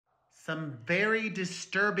Some very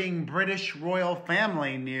disturbing British royal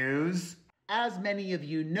family news. As many of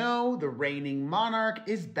you know, the reigning monarch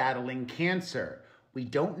is battling cancer. We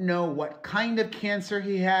don't know what kind of cancer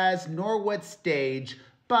he has, nor what stage,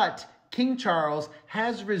 but King Charles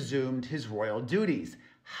has resumed his royal duties.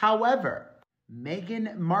 However,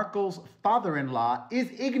 Meghan Markle's father-in-law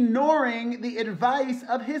is ignoring the advice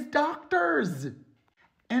of his doctors.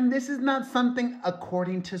 And this is not something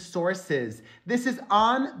according to sources. This is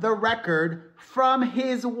on the record from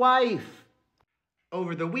his wife.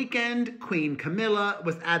 Over the weekend, Queen Camilla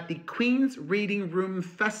was at the Queen's Reading Room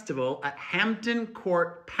Festival at Hampton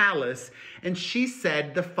Court Palace, and she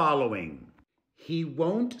said the following: "He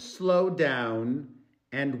won't slow down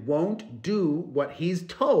and won't do what he's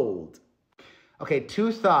told." Okay,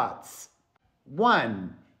 two thoughts.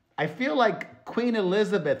 One, I feel like Queen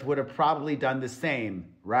Elizabeth would have probably done the same,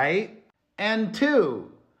 right? And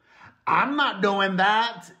two, I'm not doing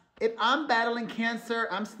that. If I'm battling cancer,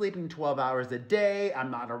 I'm sleeping 12 hours a day.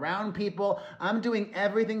 I'm not around people. I'm doing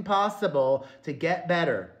everything possible to get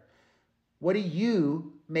better. What do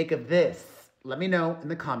you make of this? Let me know in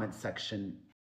the comments section.